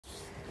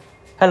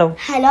Hello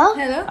Hello.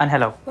 Hello. and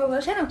hello.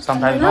 What channel?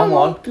 Sometimes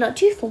normal. Not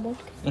too formal.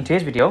 In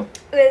today's video,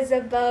 It's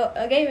about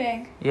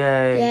gaming.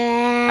 yay.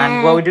 Yeah.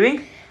 And what we're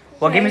doing?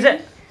 What game is it?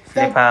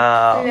 Flip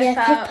out. Flip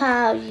Yeah, flip out.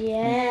 out.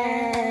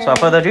 Yeah. So without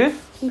further ado,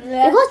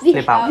 Because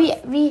Flip out.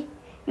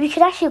 we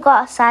could actually go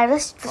outside.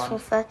 Let's this one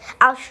first.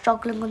 I was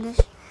struggling on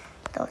this.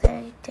 That was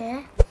right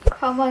there.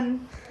 Come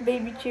on,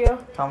 baby chill.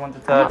 come on the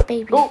I'm third. not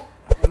baby. Oh.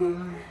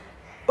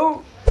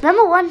 Oh.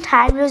 Remember one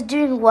time we was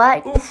doing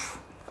work, Oof.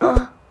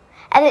 and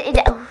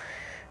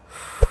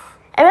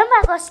I remember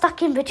I got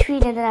stuck in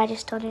between, and then I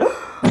just done it.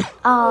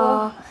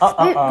 Oh,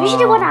 we should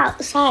do one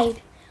outside.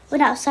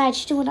 One outside.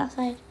 Should do one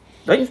outside.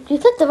 Right. You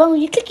click the wrong.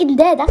 You click in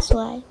there. That's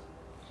why.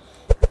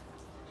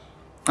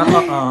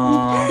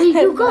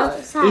 You go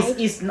outside.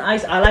 It's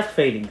nice. I like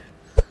failing.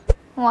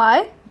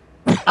 Why?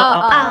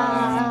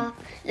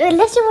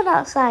 Let's do one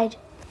outside.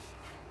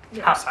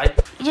 Outside.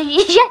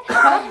 Yeah,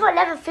 that's for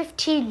level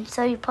 15,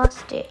 so you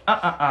passed it.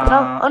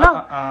 Oh,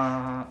 no.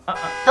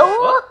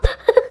 Oh,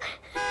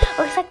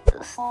 oh, it's like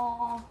this.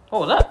 Oh,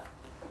 look.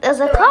 There's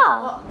a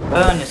car.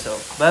 Burn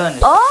yourself. Burn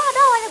yourself. Oh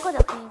no, I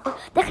don't go.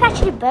 They can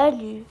actually burn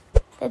you.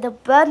 They'll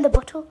burn the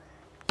bottle.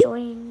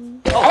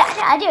 Join.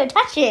 I didn't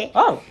touch it.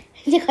 Oh.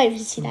 They can't even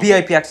see that.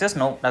 VIP access?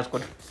 No, that's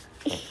good.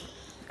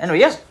 Anyway,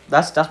 yes,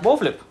 that's ball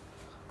flip.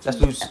 Let's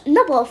do.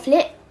 No ball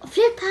flip.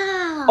 Flip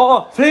out.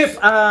 Oh, flip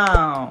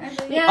out.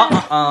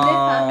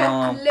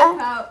 Yeah.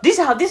 Flip out. This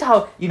is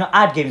how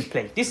ad games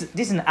play. This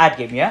is an ad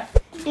game, yeah.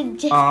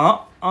 That's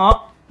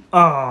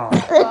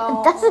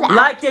an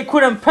Like they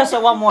couldn't press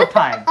it one more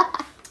time.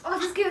 Oh,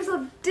 this game is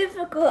so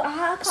difficult.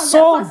 I can't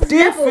So get past this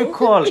level.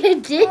 difficult.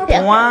 You did.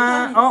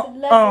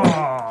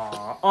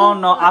 Oh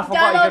no, I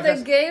forgot. Download you the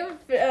just- game,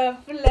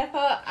 Flip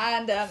out,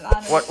 and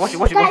What? Guys, you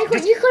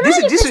could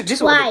only press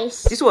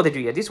twice. This is what they do.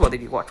 Yeah, this is what they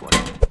do. Watch.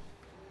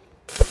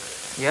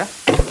 Yeah.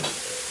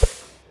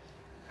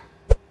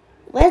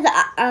 Where's the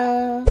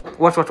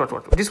Watch.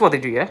 This is what they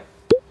do. Yeah.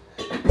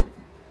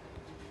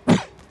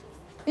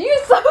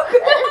 You're so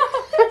good.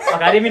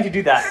 Okay, I didn't mean to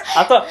do that.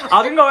 I thought I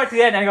was gonna go right to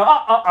the end and go but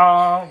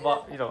I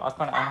was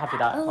kind of unhappy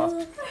that fast.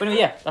 But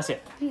anyway, yeah, that's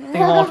it. Thank you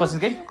for watching this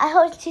game. I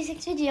hope you see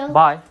this video.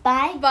 Bye.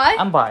 Bye. Bye.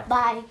 And bye.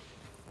 Bye.